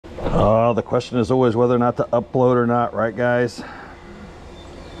The question is always whether or not to upload or not, right guys?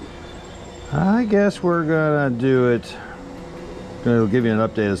 I guess we're gonna do it. Gonna give you an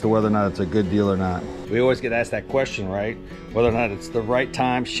update as to whether or not it's a good deal or not. We always get asked that question, right? Whether or not it's the right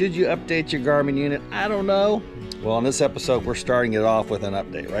time. Should you update your Garmin unit? I don't know. Well, in this episode, we're starting it off with an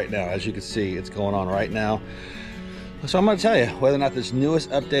update right now. As you can see, it's going on right now. So I'm gonna tell you whether or not this newest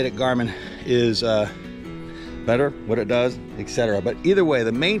updated Garmin is better, what it does, etc. But either way,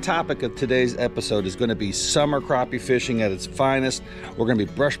 the main topic of today's episode is going to be summer crappie fishing at its finest. We're going to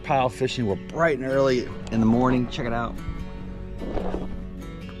be brush pile fishing. We're bright and early in the morning. Check it out.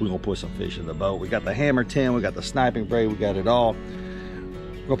 We're going to put some fish in the boat. We got the hammer tin, we got the sniping braid, we got it all.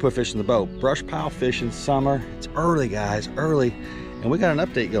 We're going to put fish in the boat. Brush pile fishing, summer. It's early, guys, early. And we got an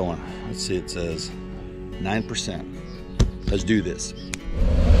update going. Let's see, it says 9%. Let's do this.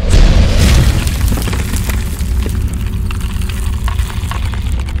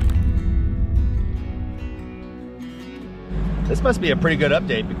 This must be a pretty good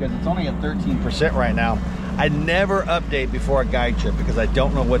update because it's only at 13% right now. I never update before a guide trip because I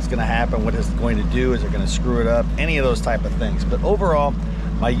don't know what's going to happen, what it's going to do, is it going to screw it up, any of those type of things. But overall,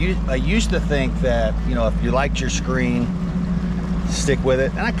 I used to think that, you know, if you liked your screen, stick with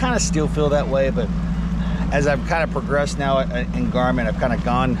it. And I kind of still feel that way, but as I've kind of progressed now in Garmin, I've kind of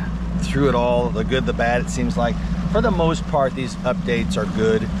gone through it all, the good, the bad, it seems like. For the most part, these updates are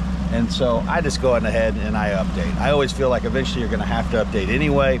good. And so I just go ahead and I update. I always feel like eventually you're gonna have to update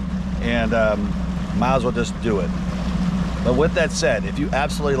anyway, and might as well just do it. But with that said, if you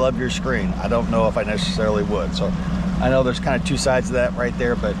absolutely love your screen, I don't know if I necessarily would. So I know there's kind of two sides of that right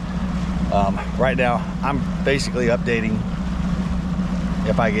there, but right now I'm basically updating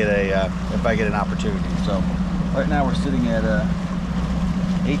if I get an opportunity. So right now we're sitting at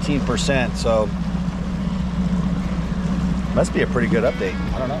 18%, so must be a pretty good update.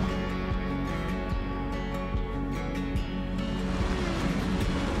 I don't know.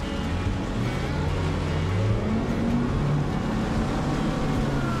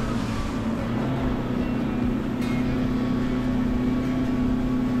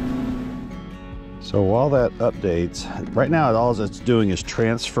 So while that updates, right now all it's doing is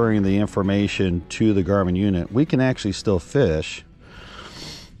transferring the information to the Garmin unit. We can actually still fish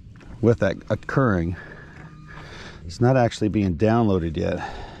with that occurring. It's not actually being downloaded yet.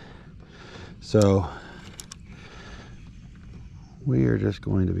 So we are just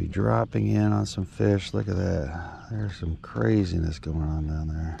going to be dropping in on some fish. Look at that. There's some craziness going on down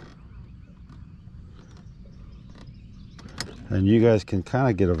there. And you guys can kind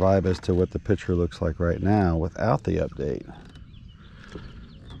of get a vibe as to what the picture looks like right now without the update.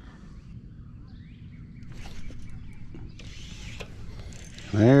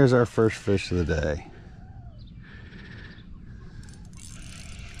 There's our first fish of the day.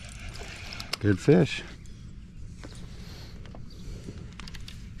 Good fish.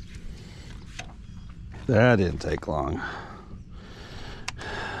 That didn't take long.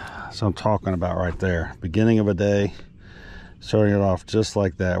 So I'm talking about right there. Beginning of a day. Starting it off just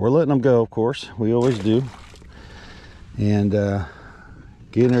like that. We're letting them go, of course. We always do. And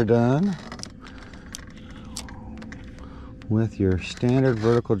getting her done with your standard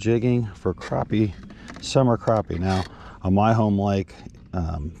vertical jigging for crappie, summer crappie. Now, on my home lake,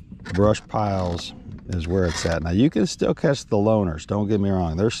 brush piles is where it's at. Now, you can still catch the loners. Don't get me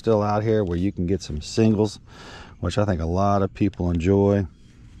wrong. They're still out here where you can get some singles, which I think a lot of people enjoy.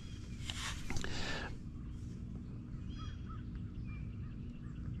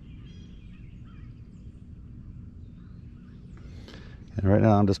 And right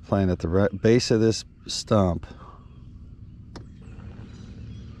now I'm just playing at the base of this stump.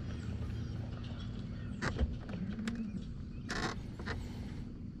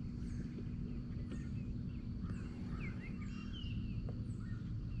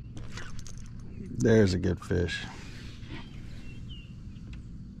 There's a good fish.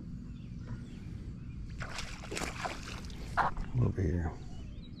 Over here.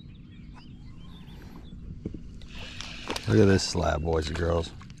 Look at this slab, boys and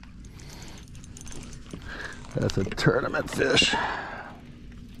girls. That's a tournament fish.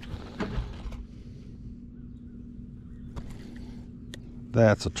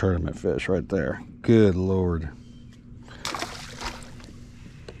 That's a tournament fish right there. Good Lord.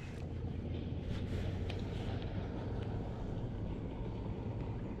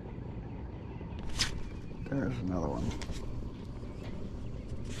 There's another one.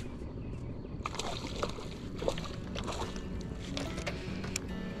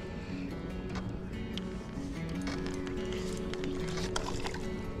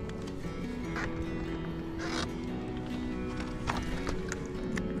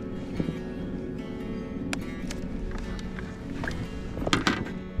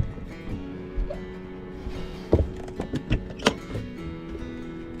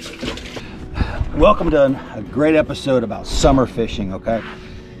 Welcome to a great episode about summer fishing, okay?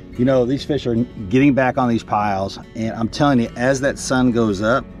 You know, these fish are getting back on these piles, and I'm telling you, as that sun goes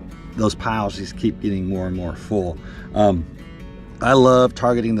up, those piles just keep getting more and more full. I love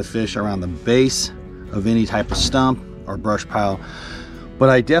targeting the fish around the base of any type of stump or brush pile, but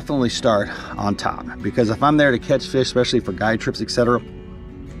I definitely start on top, because if I'm there to catch fish, especially for guide trips, etc.,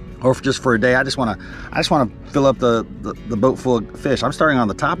 or just for a day, I just want to fill up the boat full of fish, I'm starting on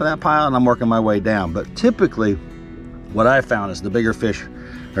the top of that pile and I'm working my way down. But typically what I found is the bigger fish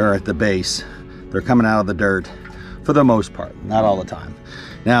are at the base. They're coming out of the dirt for the most part, not all the time.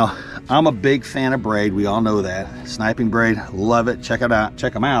 Now, I'm a big fan of braid. We all know that. Sniping braid, love it. Check it out.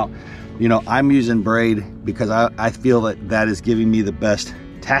 Check them out. You know, I'm using braid because I feel that is giving me the best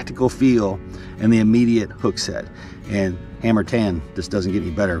tactical feel and the immediate hook set. And Hammer 10 just doesn't get any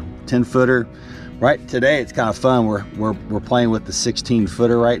better. 10-footer. Right today, it's kind of fun. We're playing with the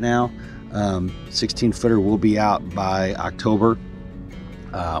 16-footer right now. 16-footer will be out by October.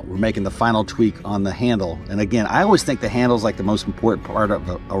 We're making the final tweak on the handle. And again, I always think the handle is like the most important part of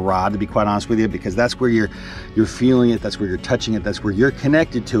a rod, to be quite honest with you, because that's where you're feeling it, that's where you're touching it, that's where you're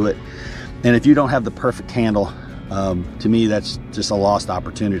connected to it. And if you don't have the perfect handle, to me, that's just a lost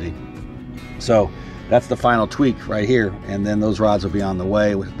opportunity. So that's the final tweak right here. And then those rods will be on the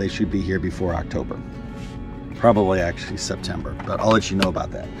way. They should be here before October. Probably actually September, but I'll let you know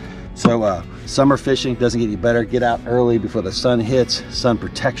about that. So summer fishing doesn't get any better. Get out early before the sun hits. Sun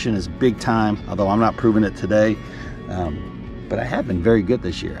protection is big time, although I'm not proving it today. But I have been very good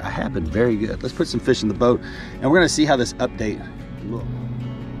this year. I have been very good. Let's put some fish in the boat, and we're gonna see how this update looks.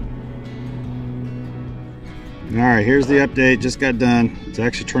 All right, here's the update, just got done. It's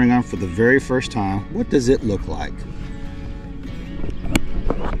actually turning on for the very first time. What does it look like?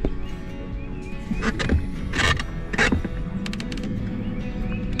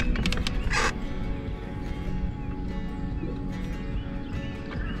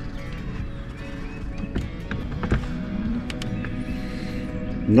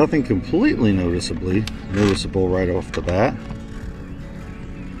 Nothing completely noticeable right off the bat.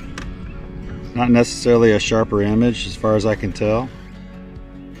 Not necessarily a sharper image as far as I can tell.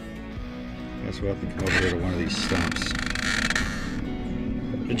 I guess we'll have to come over here to one of these stumps.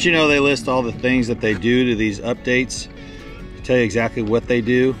 But you know, they list all the things that they do to these updates. To tell you exactly what they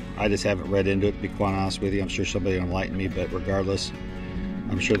do, I just haven't read into it, to be quite honest with you. I'm sure somebody will enlighten me, but regardless,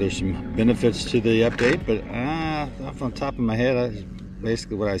 I'm sure there's some benefits to the update, but off on top of my head,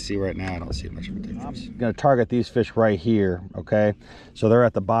 basically what I see right now, I don't see much of a difference. I'm gonna target these fish right here, okay? So they're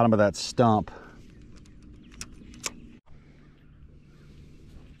at the bottom of that stump.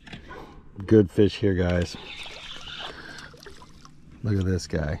 Good fish here, guys. Look at this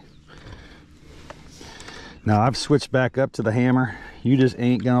guy. Now I've switched back up to the hammer. You just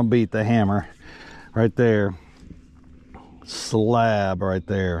ain't gonna beat the hammer. Right there. Slab right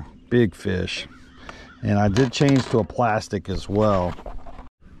there. Big fish. And I did change to a plastic as well.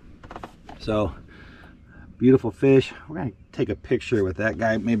 So, beautiful fish. We're gonna take a picture with that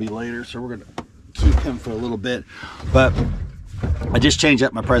guy maybe later, so we're gonna keep him for a little bit. But I just changed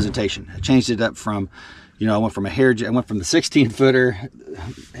up my presentation. I changed it up from, you know, I went from the 16-footer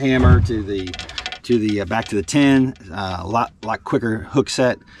hammer to the back to the 10. A lot quicker hook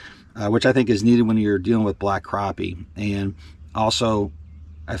set, which I think is needed when you're dealing with black crappie. And also,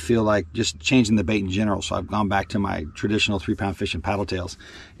 I feel like just changing the bait in general. So I've gone back to my traditional 3-pound fishing paddle tails.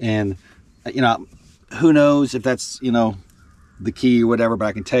 And you know, who knows if that's, you know, the key or whatever, but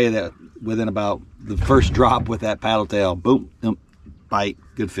I can tell you that within about the first drop with that paddle tail, boom, bite,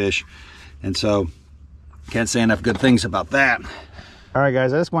 good fish. And so can't say enough good things about that. All right,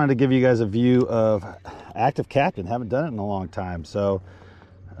 guys, I just wanted to give you guys a view of active captain. Haven't done it in a long time, so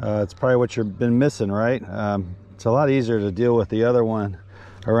it's probably what you've been missing, right? It's a lot easier to deal with the other one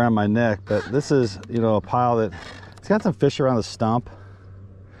around my neck, but this is, you know, a pile that it's got some fish around the stump.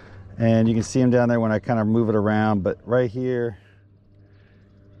 And you can see him down there when I kind of move it around. But right here,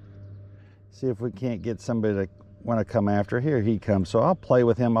 see if we can't get somebody to want to come after. Here he comes. So I'll play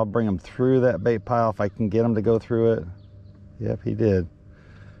with him. I'll bring him through that bait pile if I can get him to go through it. Yep, he did.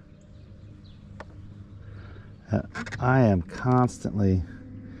 I am constantly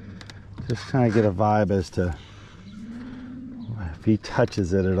just trying to get a vibe as to if he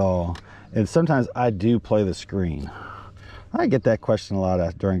touches it at all. And sometimes I do play the screen. I get that question a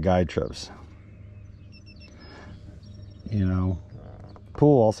lot during guide trips. You know,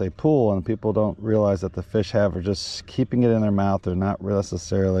 pool, I'll say pool, and people don't realize that the fish are just keeping it in their mouth. They're not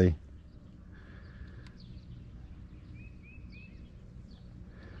necessarily.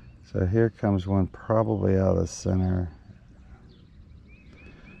 So here comes one probably out of the center.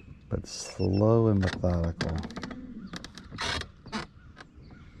 but slow and methodical.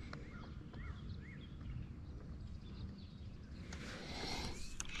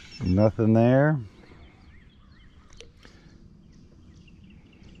 Nothing there.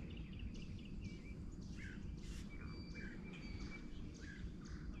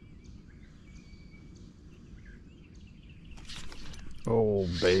 Oh,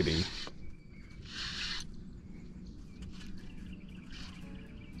 baby.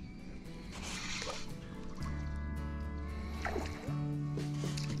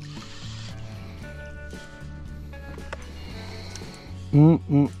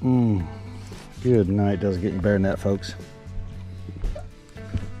 Good night. Doesn't get any better than that, folks.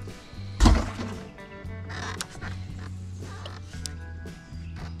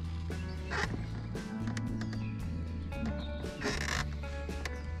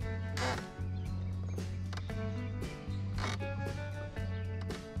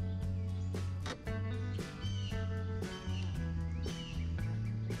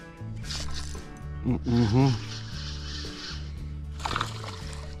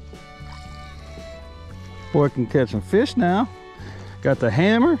 Boy can catch some fish now. Got the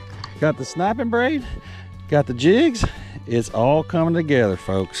hammer, got the snapping braid, got the jigs. It's all coming together,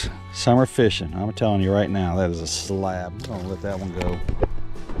 folks. Summer fishing. I'm telling you right now, that is a slab. I'm gonna let that one go.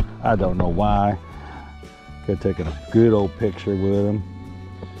 I don't know why. Could have taken a good old picture with him.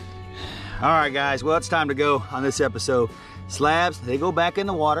 All right, guys. Well, it's time to go on this episode. Slabs, they go back in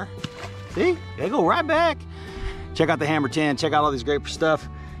the water. See, they go right back. Check out the Hammer 10. Check out all these great stuff.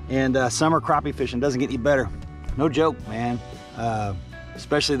 And summer crappie fishing doesn't get any better. No joke, man.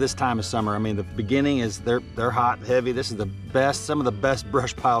 Especially this time of summer. I mean, the beginning is they're hot, heavy. This is the best, some of the best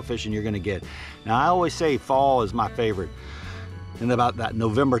brush pile fishing you're gonna get. Now, I always say fall is my favorite in about that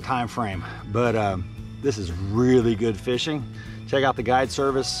November time frame. But this is really good fishing. Check out the guide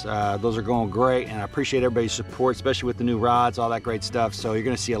service. Those are going great, and I appreciate everybody's support, especially with the new rods, all that great stuff. So you're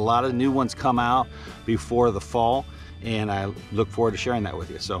gonna see a lot of new ones come out before the fall, and I look forward to sharing that with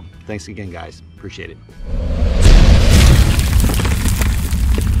you. So thanks again, guys. Appreciate it.